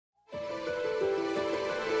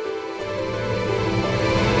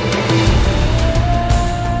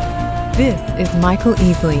This is Michael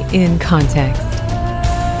Easley in Context.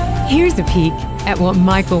 Here's a peek at what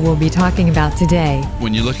Michael will be talking about today.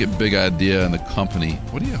 When you look at Big Idea and the company,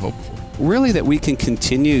 what do you hope for? Really that we can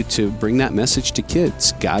continue to bring that message to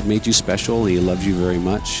kids. God made you special. He loves you very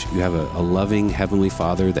much. You have a loving Heavenly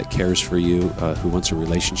Father that cares for you, who wants a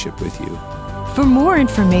relationship with you. For more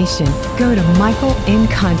information, go to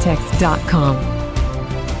michaelincontext.com.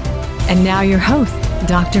 And now your host,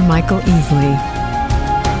 Dr. Michael Easley.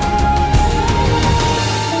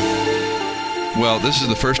 Well, this is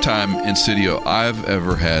the first time in studio I've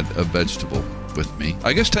ever had a vegetable with me.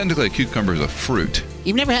 I guess technically a cucumber is a fruit.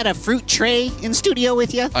 You've never had a fruit tray in studio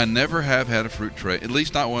with you? I never have had a fruit tray, at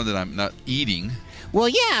least not one that I'm not eating. Well,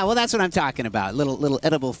 yeah, that's what I'm talking about. Little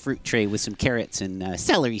edible fruit tray with some carrots and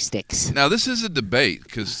celery sticks. Now, this is a debate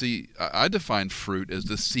because, see, I define fruit as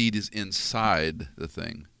the seed is inside the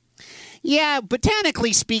thing. Yeah,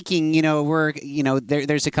 botanically speaking,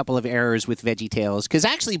 there's a couple of errors with VeggieTales because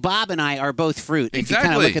actually Bob and I are both fruit. Exactly. If you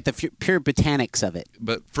kind of look at the pure botanics of it.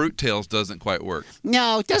 But Fruit Tales doesn't quite work.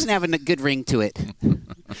 No, it doesn't have a good ring to it.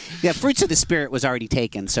 Yeah, Fruits of the Spirit was already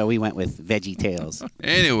taken, so we went with VeggieTales.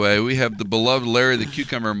 Anyway, we have the beloved Larry the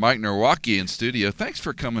Cucumber, Mike Nowacki in studio. Thanks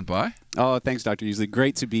for coming by. Oh, thanks, Dr. Easley.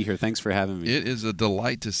 Great to be here. Thanks for having me. It is a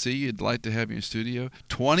delight to see you. Delight to have you in studio.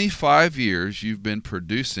 25 years you've been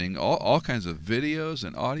producing all kinds of videos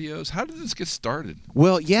and audios. How did this get started?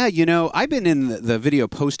 Well, yeah, I've been in the video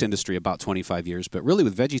post industry about 25 years, but really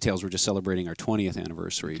with VeggieTales, we're just celebrating our 20th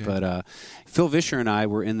anniversary. Okay. But Phil Vischer and I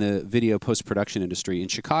were in the video post-production industry in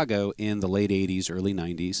Chicago in the late 80s, early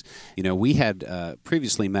 90s. We had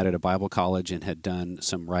previously met at a Bible college and had done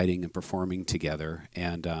some writing and performing together,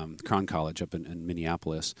 and Crown College up in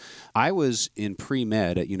Minneapolis. I was in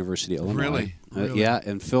pre-med at University of Illinois. Really? Yeah,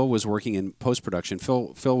 and Phil was working in post-production.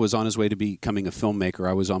 Phil was on his way to becoming a filmmaker.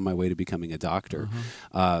 I was on my way to becoming a doctor.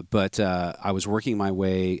 But I was working my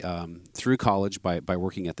way through college by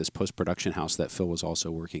working at this post-production house that Phil was also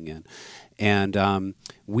working in. And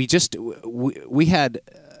we had...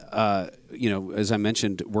 as I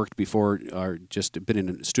mentioned, worked before, or just been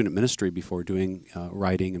in student ministry before doing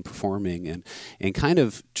writing and performing, and kind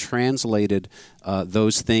of translated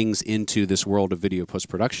those things into this world of video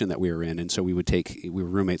post-production that we were in. And so we were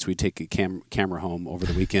roommates, we'd take a camera home over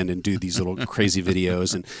the weekend and do these little crazy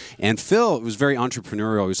videos. And Phil was very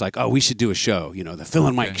entrepreneurial. He was like, oh, we should do a show, the Phil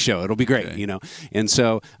and Mike show. It'll be great, And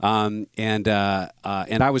so, and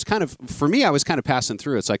I was kind of, for me, I was kind of passing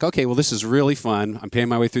through. It's like, okay, well, this is really fun. I'm paying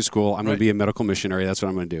my way through school. I'm going to be a medical missionary. That's what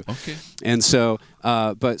I'm going to do. Okay. And so,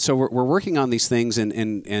 so we're working on these things,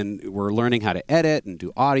 and we're learning how to edit and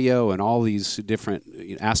do audio and all these different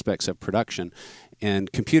aspects of production.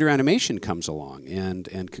 And computer animation comes along, and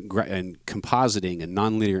compositing and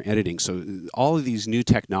nonlinear editing. So all of these new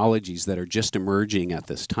technologies that are just emerging at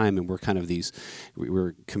this time, and we're kind of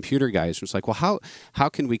we're computer guys. It's like, well, how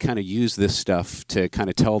can we kind of use this stuff to kind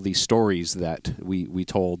of tell these stories that we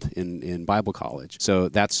told in Bible college? So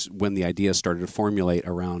that's when the idea started to formulate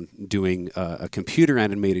around doing a computer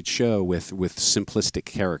animated show with simplistic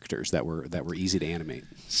characters that were easy to animate.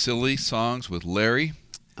 Silly songs with Larry.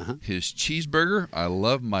 His cheeseburger, I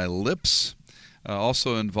Love My Lips.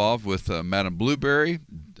 Also involved with Madame Blueberry,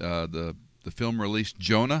 the film release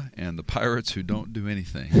Jonah, and the Pirates Who Don't Do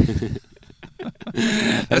Anything.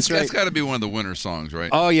 That's got to be one of the winter songs, right?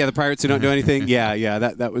 Oh, yeah, the Pirates Who Don't Do Anything. Yeah,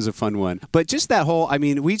 that was a fun one. But just that whole,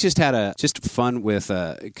 we just had just fun with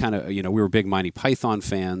kind of, we were big Monty Python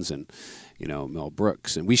fans, and Mel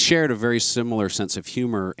Brooks. And we shared a very similar sense of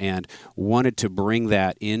humor and wanted to bring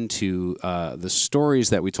that into the stories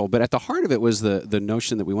that we told. But at the heart of it was the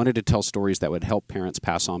notion that we wanted to tell stories that would help parents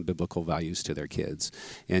pass on biblical values to their kids,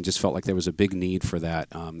 and just felt like there was a big need for that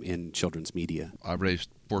in children's media. I raised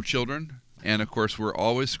 4 children, and of course we're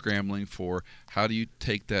always scrambling for how do you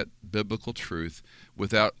take that biblical truth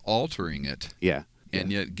without altering it. Yeah. And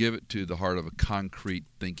yet give it to the heart of a concrete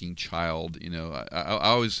thinking child. I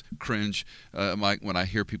always cringe, Mike, when I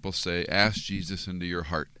hear people say, ask Jesus into your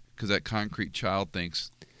heart. Because that concrete child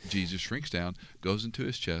thinks Jesus shrinks down, goes into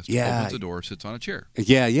his chest, opens the door, sits on a chair.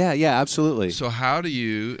 Yeah, absolutely. So how do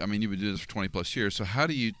you, you've been doing this for 20 plus years, so how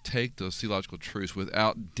do you take those theological truths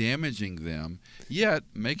without damaging them, yet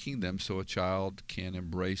making them so a child can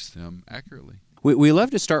embrace them accurately? We love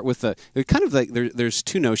to start with there's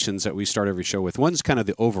 2 notions that we start every show with. One's kind of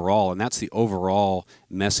the overall, and that's the overall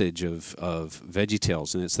message of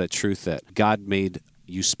VeggieTales, and it's that truth that God made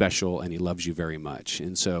you special and He loves you very much.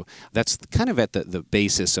 And so that's kind of at the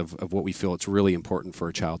basis of what we feel it's really important for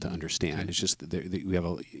a child to understand. It's just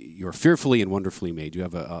that you're fearfully and wonderfully made. You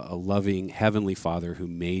have a loving Heavenly Father who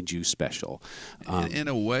made you special. In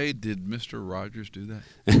a way, did Mr. Rogers do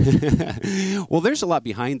that? Well, there's a lot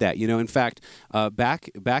behind that. In fact,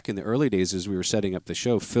 back in the early days as we were setting up the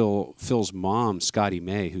show, Phil's mom, Scotty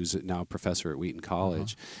May, who's now a professor at Wheaton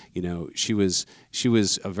College, she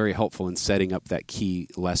was very helpful in setting up that key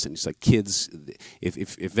lesson. It's like, kids,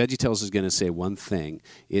 if VeggieTales is going to say one thing,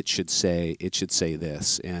 it should say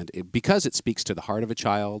this, and because it speaks to the heart of a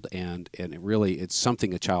child, and it's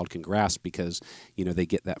something a child can grasp because they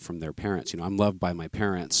get that from their parents. I'm loved by my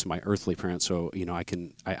parents, my earthly parents, so I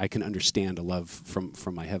can understand a love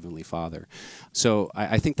from my Heavenly Father. So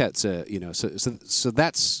I think that's so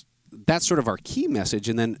that's sort of our key message,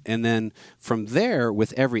 and then from there,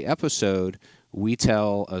 with every episode, we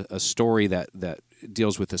tell a story that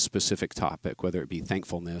deals with a specific topic, whether it be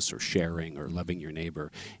thankfulness or sharing or loving your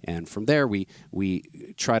neighbor. And from there, we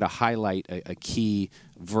try to highlight a key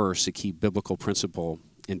verse, a key biblical principle,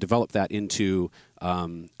 and develop that into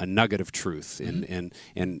a nugget of truth, and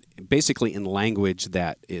basically in language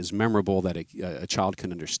that is memorable, that a child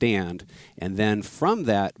can understand. And then from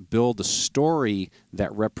that, build a story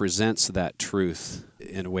that represents that truth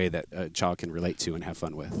in a way that a child can relate to and have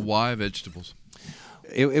fun with. Why vegetables?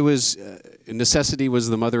 It was necessity was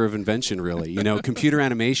the mother of invention, really. Computer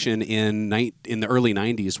animation in the early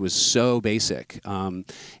 90s was so basic,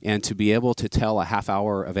 and to be able to tell a half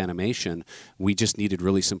hour of animation, we just needed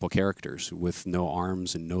really simple characters with no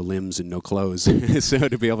arms and no limbs and no clothes. So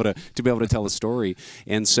to be able to tell a story,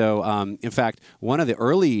 and so in fact, one of the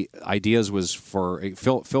early ideas was for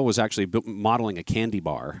Phil was actually modeling a candy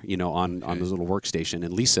bar, on this little workstation,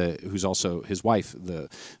 and Lisa, who's also his wife, the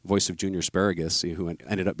voice of Junior Asparagus, who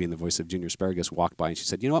ended up being the voice of Junior Asparagus, walked by and she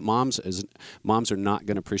said, what, moms are not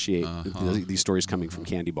going to appreciate these stories coming from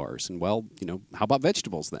candy bars. And how about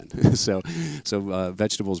vegetables then? so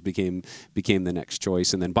vegetables became the next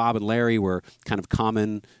choice. And then Bob and Larry were kind of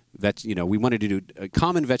common we wanted to do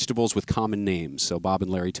common vegetables with common names. So Bob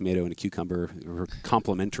and Larry, tomato and a cucumber, were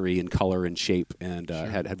complementary in color and shape, and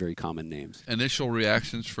had very common names. Initial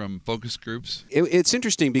reactions from focus groups? It's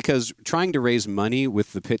interesting because trying to raise money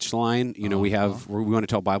with the pitch line, we want to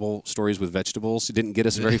tell Bible stories with vegetables. It didn't get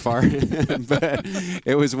us very far, but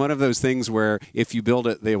it was one of those things where if you build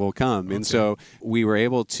it, they will come. Okay. And so we were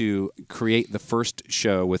able to create the first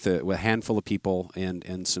show with a handful of people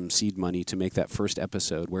and some seed money to make that first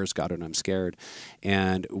episode, Where's God and I'm Scared?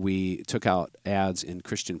 And we took out ads in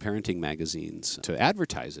Christian parenting magazines to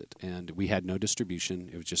advertise it, and we had no distribution.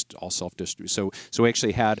 It was just all self-distribution. So we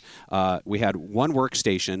actually had one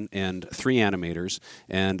workstation and 3 animators,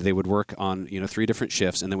 and they would work on 3 different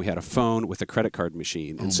shifts, and then we had a phone with a credit card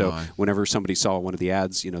machine. And so whenever somebody saw one of the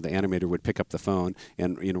ads, the animator would pick up the phone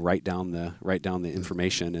and write down the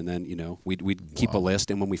information, and then we'd keep a list.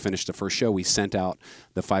 And when we finished the first show, we sent out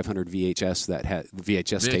the 500 VHS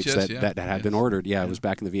tapes that had been ordered. Yeah, it was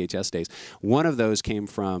back in the VHS days. One of those came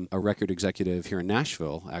from a record executive here in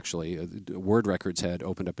Nashville, actually. Word Records had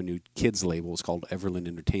opened up a new kids label. It's called Everland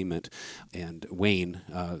Entertainment. And Wayne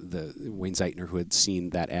Zeitner, who had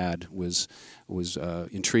seen that ad, was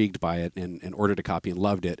intrigued by it and ordered a copy and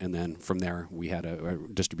loved it. And then from there, we had a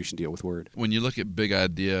distribution deal with Word. When you look at Big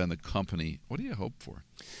Idea and the company, what do you hope for?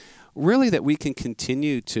 Really, that we can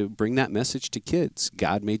continue to bring that message to kids.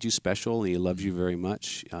 God made you special, and He loves you very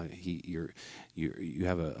much. You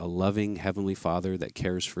have a loving Heavenly Father that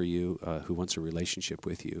cares for you, who wants a relationship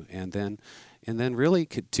with you, and then really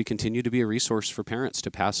to continue to be a resource for parents to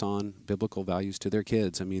pass on biblical values to their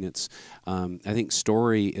kids. I mean, I think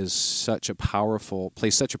story is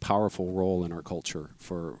plays such a powerful role in our culture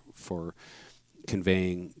for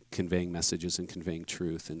conveying messages and conveying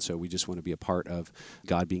truth. And so we just want to be a part of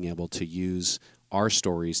God being able to use our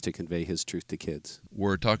stories to convey His truth to kids.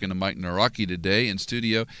 We're talking to Mike Nawrocki today in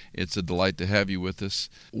studio. It's a delight to have you with us.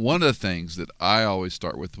 One of the things that I always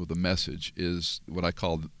start with a message is what I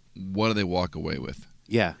call, what do they walk away with?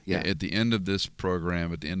 Yeah. At the end of this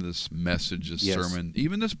program, at the end of this message, this sermon,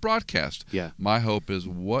 even this broadcast, my hope is,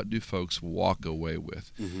 what do folks walk away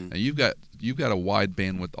with? Mm-hmm. And you've got a wide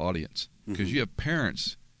bandwidth audience, because you have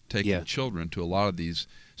parents taking children to a lot of these,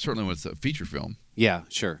 certainly with a feature film. Yeah,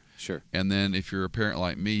 sure. And then if you're a parent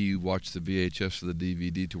like me, you watch the VHS or the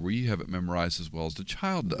DVD to where you have it memorized as well as the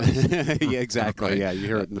child does. Yeah, exactly. Right? Yeah, you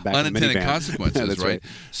hear it in the back Unintended of the minivan. Consequences, That's right?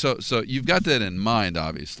 So you've got that in mind,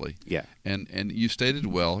 obviously. Yeah. And you stated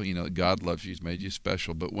well, God loves you, He's made you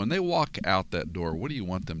special. But when they walk out that door, what do you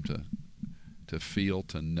want them to to feel,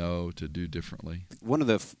 to know, to do differently? One of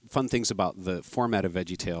the fun things about the format of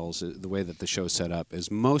VeggieTales, the way that the show's set up, is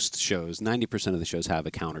most shows, 90% of the shows have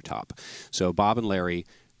a countertop. So Bob and Larry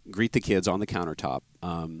greet the kids on the countertop.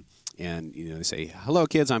 And they say, "Hello,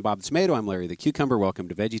 kids. I'm Bob the Tomato. I'm Larry the Cucumber. Welcome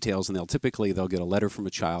to VeggieTales." And they'll get a letter from a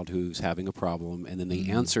child who's having a problem, and then they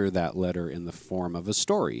answer that letter in the form of a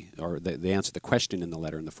story, or they answer the question in the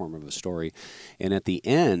letter in the form of a story. And at the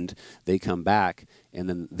end, they come back and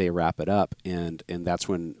then they wrap it up, and that's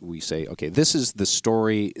when we say, okay, this is the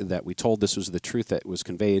story that we told, this was the truth that was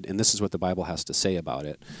conveyed, and this is what the Bible has to say about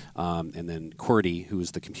it. And then QWERTY, who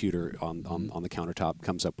is the computer on the countertop,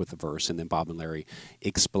 comes up with the verse, and then Bob and Larry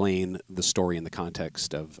explain the story in the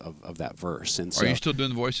context of that verse. And so, are you still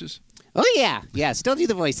doing the voices? Oh yeah, still do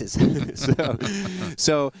the voices.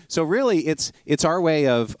 so really, it's our way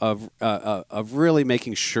of really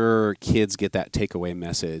making sure kids get that takeaway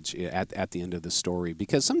message at the end of the story.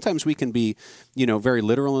 Because sometimes we can be, very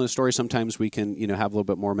literal in the story. Sometimes we can, have a little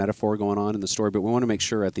bit more metaphor going on in the story. But we want to make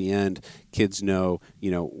sure at the end kids know,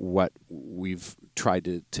 what we've tried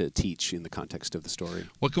to teach in the context of the story.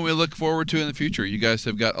 What can we look forward to in the future? You guys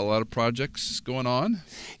have got a lot of projects going on.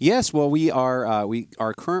 Yes, well,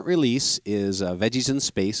 our current release is Veggies in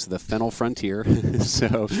Space: The Fennel Frontier.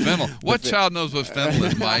 So Fennel. What child knows what fennel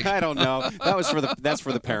is, Mike? I don't know. That's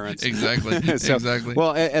for the parents. Exactly. Exactly.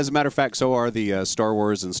 Well, as a matter of fact, so are the Star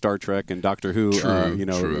Wars and Star Trek and Doctor Who.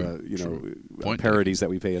 True. Parodies that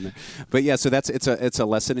we pay in there. But yeah, so it's a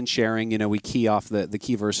lesson in sharing. We key off the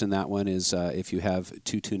key verse in that one is if you have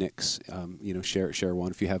 2 tunics, share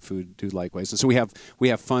one. If you have food, do likewise. And so we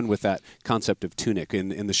have fun with that concept of tunic.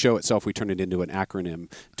 In the show itself, we turn it into an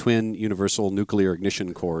acronym: Twin Universal Nuclear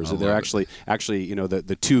Ignition Cores. They're actually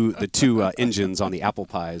the two engines on the apple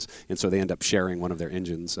pies, and so they end up sharing one of their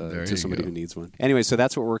engines to somebody who needs one. Anyway, so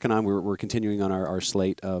that's what we're working on. We're continuing on our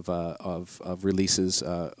slate of releases,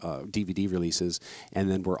 DVD releases, and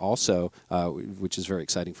then we're also, which is very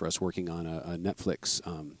exciting for us, working on a Netflix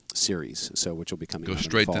series, so which will be coming. Go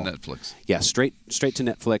straight to Netflix. Yeah, straight to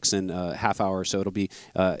Netflix in a half hour. So it'll be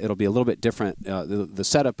a little bit different. The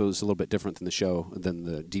setup is a little bit different than the show, than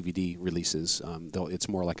the DVD releases. It's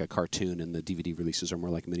more like a cartoon, and the DVD releases are more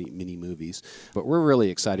like mini movies. But we're really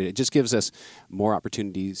excited. It just gives us more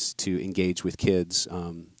opportunities to engage with kids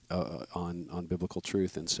on biblical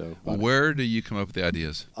truth. And so, where do you come up with the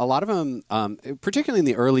ideas? A lot of them, particularly in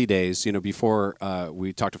the early days, before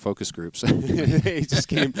we talked to focus groups, they just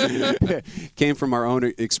came from our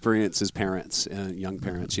own experience as parents, young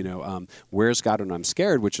parents. Where's God When I'm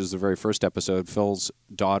Scared, which is the very first episode. Phil's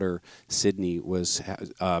daughter Sydney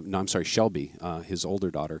Shelby, his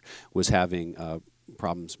older daughter, was having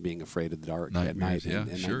problems being afraid of the dark at night and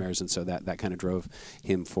nightmares, and so that kind of drove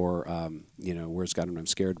him for Where's God When I'm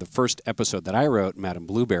Scared. The first episode that I wrote, Madam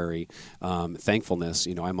Blueberry, Thankfulness,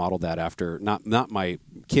 I modeled that after not my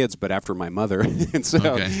kids but after my mother, and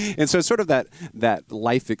so it's sort of that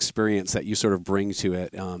life experience that you sort of bring to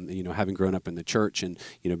it, having grown up in the church and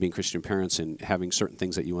being Christian parents and having certain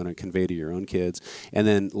things that you want to convey to your own kids. And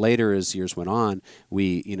then later, as years went on,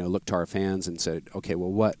 we looked to our fans and said, okay,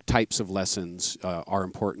 well, what types of lessons are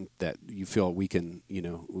important that you feel we can,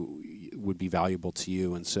 would be valuable to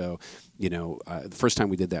you. And so, the first time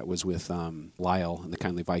we did that was with Lyle and the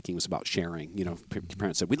Kindly Viking. Was about sharing.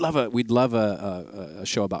 Parents said we'd love a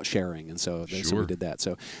show about sharing, and so we did that.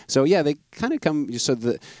 So yeah, they kind of come. So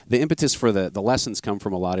the impetus for the lessons come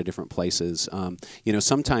from a lot of different places.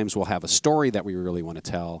 Sometimes we'll have a story that we really want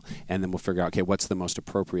to tell, and then we'll figure out, okay, what's the most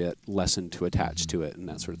appropriate lesson to attach to it, and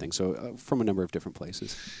that sort of thing. So from a number of different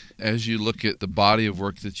places. As you look at the body of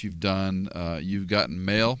work that you've done, you've gotten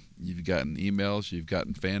mail. You've gotten emails, you've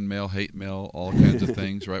gotten fan mail, hate mail, all kinds of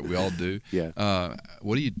things, right? We all do. Yeah.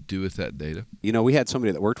 What do you do with that data? We had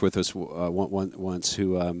somebody that worked with us once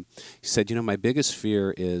who said, my biggest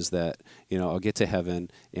fear is that, I'll get to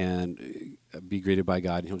heaven and be greeted by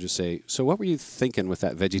God, and He'll just say, "So what were you thinking with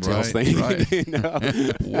that VeggieTales thing?"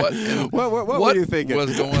 Right. What were you thinking?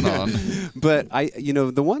 What's going on? But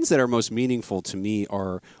the ones that are most meaningful to me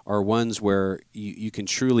are ones where you can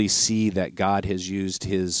truly see that God has used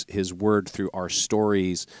His Word through our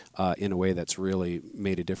stories in a way that's really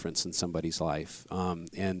made a difference in somebody's life,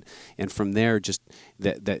 and from there, just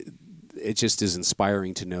that. It just is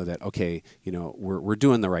inspiring to know that, okay, we're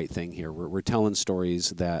doing the right thing here. We're telling stories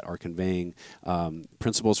that are conveying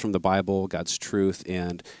principles from the Bible, God's truth,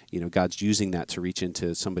 and God's using that to reach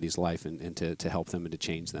into somebody's life and to help them and to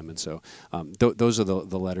change them. And so those are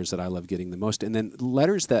the letters that I love getting the most. And then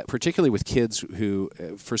letters that, particularly with kids who,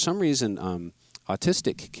 for some reason,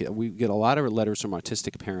 autistic. We get a lot of letters from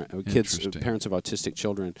autistic parents of autistic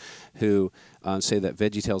children, who say that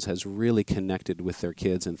VeggieTales has really connected with their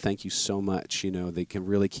kids, and thank you so much. They can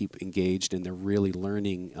really keep engaged, and they're really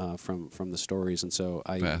learning from the stories. And so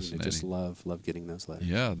I just love getting those letters.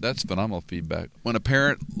 Yeah, that's phenomenal feedback. When a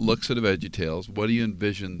parent looks at a VeggieTales, what do you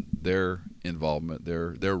envision their involvement,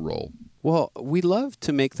 their role? Well, we love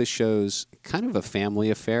to make the shows kind of a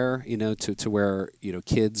family affair, to where,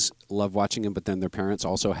 kids love watching them, but then their parents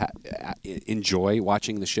also enjoy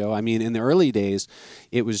watching the show. I mean, in the early days,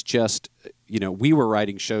 it was just, we were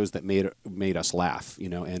writing shows that made us laugh,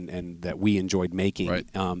 and that we enjoyed making. Right.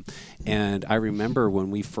 And I remember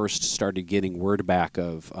when we first started getting word back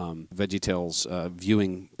of VeggieTales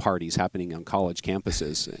viewing parties happening on college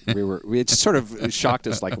campuses, it just sort of shocked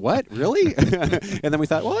us, like, what, really? And then we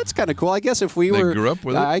thought, well, that's kind of cool. I guess if we grew up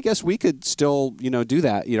with it? I guess we could still, do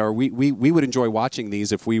that. Or we would enjoy watching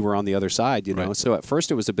these if we were on the other side, Right. So at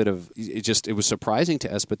first it was a bit of, it was surprising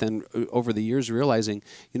to us, but then over the years realizing,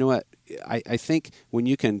 what, I think when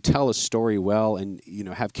you can tell a story well and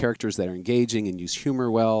have characters that are engaging and use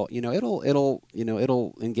humor well, it'll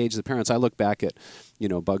engage the parents. I look back at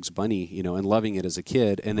Bugs Bunny, and loving it as a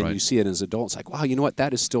kid, and then Right. you see it as an adult. It's like, wow, you know what?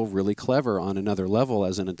 That is still really clever on another level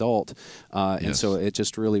as an adult, and so it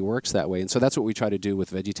just really works that way. And so that's what we try to do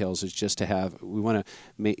with VeggieTales, is just to have we want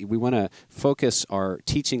to focus our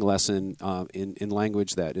teaching lesson in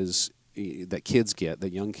language that kids get,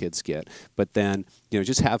 that young kids get, but then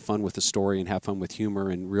just have fun with the story and have fun with humor,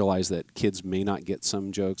 and realize that kids may not get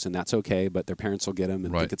some jokes, and that's okay, but their parents will get them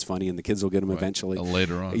and Right. think it's funny, and the kids will get them Right. eventually.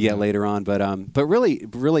 Later on. Yeah, later on, but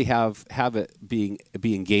really have it be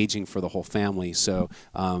engaging for the whole family. So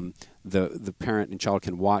the parent and child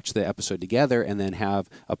can watch the episode together and then have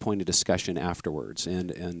a point of discussion afterwards.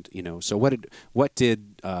 And so what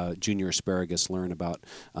did Junior Asparagus learn about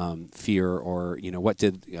fear, or what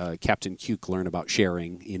did Captain Cuke learn about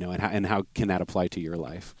sharing? And how can that apply to your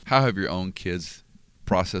life? How have your own kids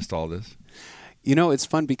processed all this? It's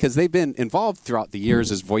fun because they've been involved throughout the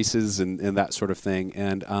years as voices and that sort of thing.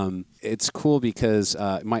 And it's cool because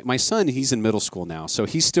my son, he's in middle school now, so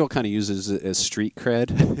he still kind of uses it as street cred.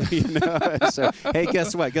 So, hey,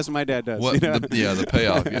 guess what? Guess what my dad does? The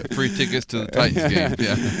payoff. Yeah. Free tickets to the Titans game.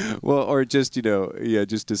 Yeah. Well, or just,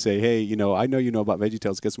 just to say, hey, I know you know about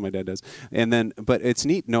VeggieTales, guess what my dad does? And then, but it's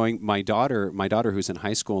neat knowing my daughter who's in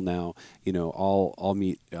high school now, I'll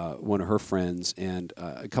meet one of her friends, and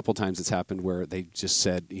a couple times it's happened where they just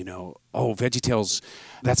said, oh, VeggieTales,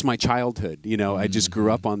 that's my childhood. I just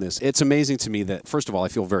grew up on this. It's amazing to me that, first of all, I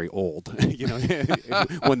feel very old,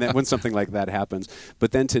 when something like that happens.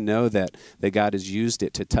 But then to know that God has used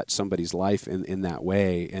it to touch somebody's life in that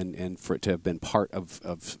way, and for it to have been part of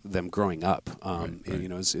them growing up, Right.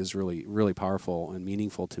 is really, really powerful and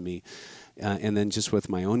meaningful to me. And then just with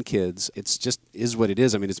my own kids, it's just is what it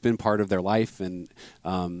is. I mean, it's been part of their life, and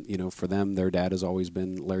for them, their dad has always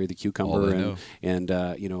been Larry the Cucumber, and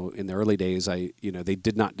in the early days, they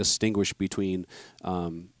did not distinguish between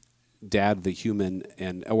Dad the human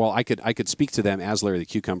and I could speak to them as Larry the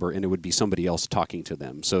Cucumber, and it would be somebody else talking to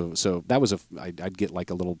them. So that was I'd get like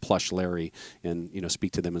a little plush Larry and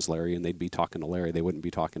speak to them as Larry, and they'd be talking to Larry. They wouldn't be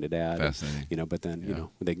talking to Dad. Fascinating. But then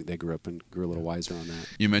they grew up and grew a little wiser on that.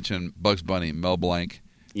 You mentioned Bugs Bunny, Mel Blanc.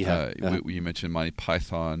 Yeah. You mentioned Monty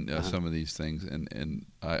Python, some of these things, and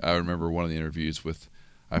I remember one of the interviews with,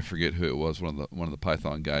 I forget who it was, one of the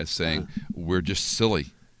Python guys saying, "We're just silly."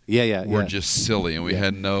 We're just silly, and we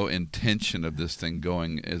had no intention of this thing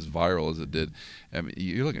going as viral as it did. I mean,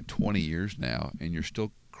 you're looking at 20 years now, and you're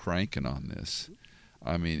still cranking on this.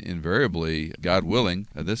 I mean, invariably, God willing,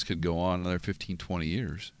 this could go on another 15, 20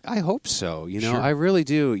 years. I hope so. Sure. I really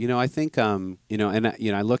do. I think, and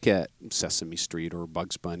I look at Sesame Street or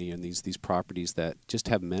Bugs Bunny and these properties that just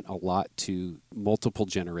have meant a lot to multiple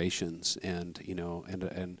generations, and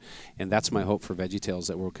that's my hope for VeggieTales,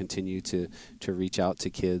 that we'll continue to reach out to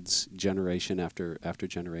kids generation after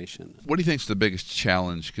generation. What do you think is the biggest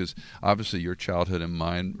challenge? Because obviously your childhood and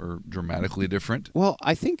mine are dramatically different. Well,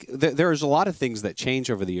 I think there's a lot of things that change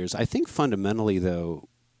over the years. I think fundamentally, though,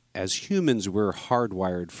 as humans, we're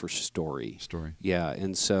hardwired for story. Yeah,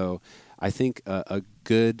 and so I think a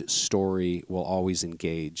good story will always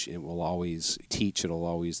engage, and will always teach, it'll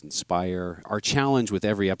always inspire. Our challenge with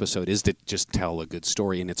every episode is to just tell a good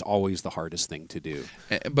story, and it's always the hardest thing to do.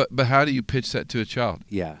 But how do you pitch that to a child?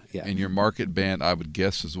 Yeah. And your market band, I would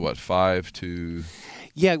guess, is what, 5 to...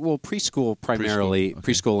 Yeah, well, preschool primarily, Preschool,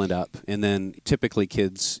 okay. preschool and up, and then typically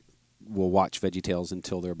kids will watch VeggieTales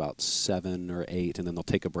until they're about 7 or 8, and then they'll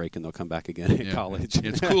take a break and they'll come back again in college.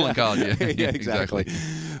 It's cool in college. Yeah, yeah, exactly.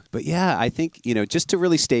 But yeah, I think just to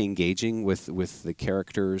really stay engaging with the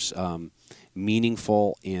characters,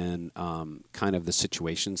 meaningful in kind of the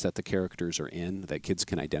situations that the characters are in, that kids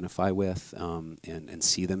can identify with and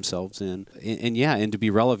see themselves in, and to be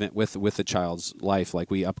relevant with a child's life.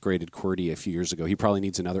 Like we upgraded QWERTY a few years ago. He probably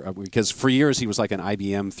needs another upgrade, because for years he was like an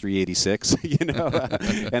IBM 386,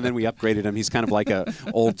 and then we upgraded him. He's kind of like a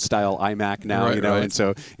old style iMac now, right.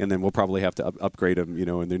 and then we'll probably have to upgrade him,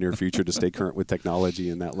 in the near future to stay current with technology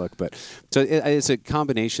and that look. But so it's a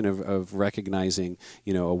combination of recognizing,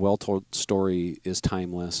 a well-told story is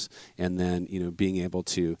timeless, and then being able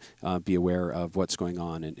to be aware of what's going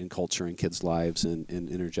on in culture and kids' lives and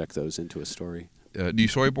interject those into a story. Do you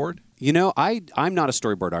storyboard? I'm not a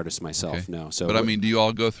storyboard artist myself. Okay. No. So, but I mean, do you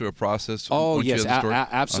all go through a process? Oh once yes, you have the story?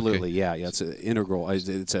 absolutely. Okay. Yeah. It's integral.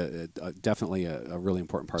 It's definitely a really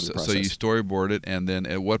important part of the process. So you storyboard it, and then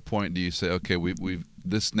at what point do you say, okay, we've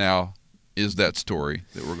this now is that story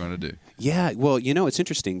that we're going to do? Yeah, well, it's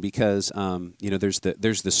interesting because there's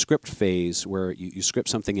the script phase where you script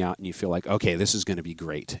something out and you feel like, okay, this is going to be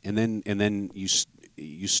great, and then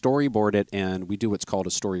you storyboard it, and we do what's called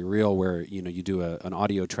a story reel, where you do an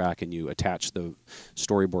audio track and you attach the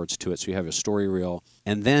storyboards to it, so you have a story reel,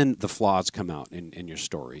 and then the flaws come out in your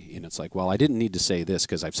story, and it's like, well, I didn't need to say this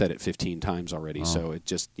because I've said it 15 times already, so it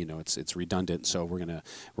just it's redundant, so we're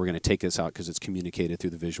gonna take this out because it's communicated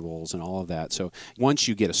through the visuals and all of that. So once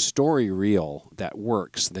you get a story reel that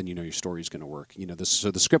works, then your story's going to work.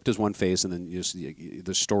 So the script is one phase, and then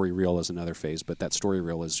the story reel is another phase. But that story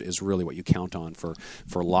reel is really what you count on for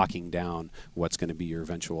locking down what's going to be your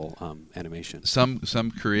eventual animation. Some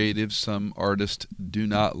creatives, some artists do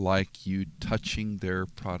not like you touching their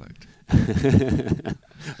product.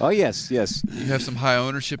 Oh yes. You have some high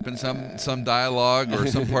ownership in some dialogue or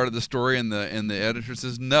some part of the story, and the editor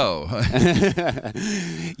says no.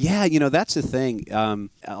 Yeah, that's the thing.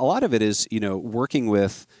 A lot of it is working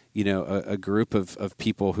with a group of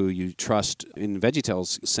people who you trust. In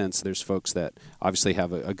VeggieTales sense, there's folks that obviously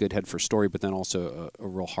have a good head for story, but then also a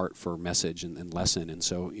real heart for message and lesson. And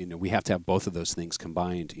so, we have to have both of those things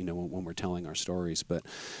combined, when we're telling our stories. But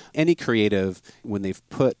any creative, when they've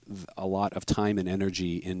put a lot of time and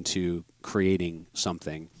energy into creating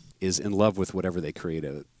something, is in love with whatever they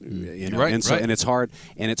created. Right, and so, right. and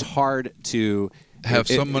it's hard to have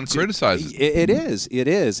someone criticize it. It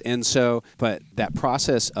is. And so, but that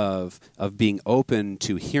process of being open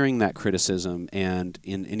to hearing that criticism and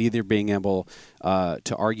in either being able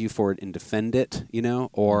to argue for it and defend it,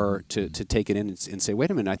 or to take it in and say,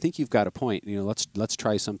 wait a minute, I think you've got a point. Let's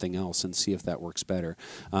try something else and see if that works better.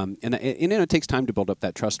 And it takes time to build up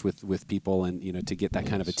that trust with people, and to get that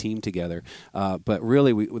kind of a team together. But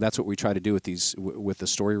really, that's what we try to do with the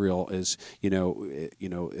story reel. Is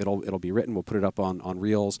it'll be written, we'll put it up on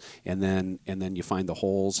reels, and then you find the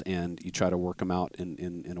holes and you try to work them out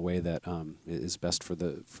in a way that is best for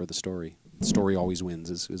the story. The story always wins,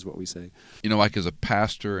 is what we say. Mike, as a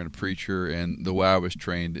pastor and a preacher, and the way I was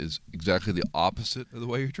trained is exactly the opposite of the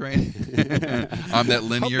way you're trained. I'm that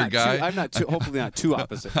linear guy. Hopefully not too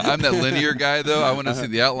opposite. I'm that linear guy, though. I want to see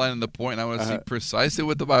the outline and the point, and I want to see precisely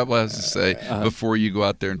what the Bible has to say before you go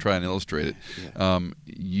out there and try and illustrate it. Yeah.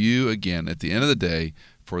 You, again, at the end of the day,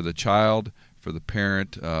 for the child, for the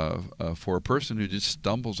parent, for a person who just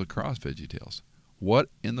stumbles across VeggieTales, what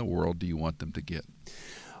in the world do you want them to get?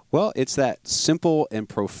 Well, it's that simple and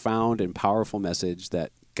profound and powerful message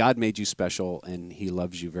that God made you special and He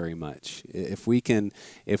loves you very much. If we can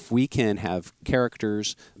have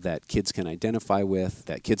characters that kids can identify with,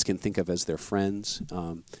 that kids can think of as their friends,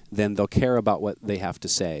 then they'll care about what they have to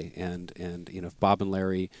say. And if Bob and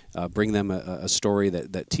Larry bring them a story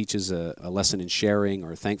that teaches a lesson in sharing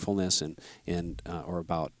or thankfulness and or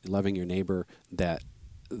about loving your neighbor, that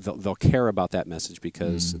they'll care about that message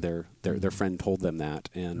because their friend told them that,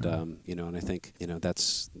 and and I think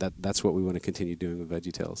that's what we want to continue doing with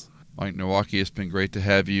VeggieTales. Mike Nowacki, it's been great to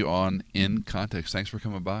have you on In Context. Thanks for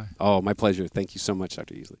coming by. Oh, my pleasure. Thank you so much,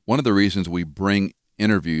 Dr. Easley. One of the reasons we bring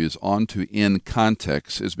interviews onto In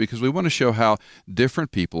Context is because we want to show how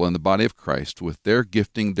different people in the body of Christ, with their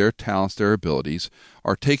gifting, their talents, their abilities,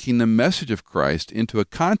 are taking the message of Christ into a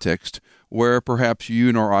context where perhaps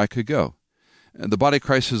you nor I could go. The body of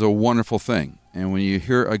Christ is a wonderful thing, and when you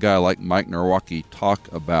hear a guy like Mike Nowacki talk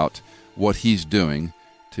about what he's doing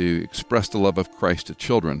to express the love of Christ to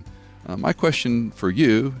children, my question for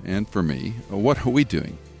you and for me, what are we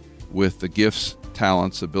doing with the gifts,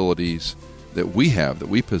 talents, abilities that we have, that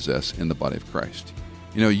we possess in the body of Christ?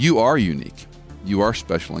 You are unique. you are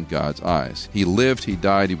special in God's eyes. He lived, he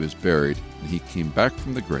died, he was buried, and he came back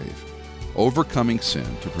from the grave, overcoming sin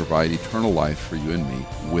to provide eternal life for you and me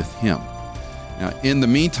with him. Now, in the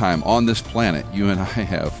meantime, on this planet, you and I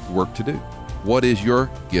have work to do. What is your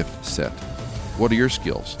gift set? What are your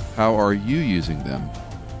skills? How are you using them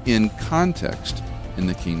in context in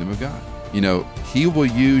the kingdom of God? You know, he will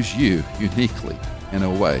use you uniquely in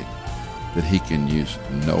a way that he can use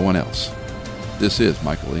no one else. This is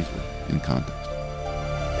Michael Easley in Context.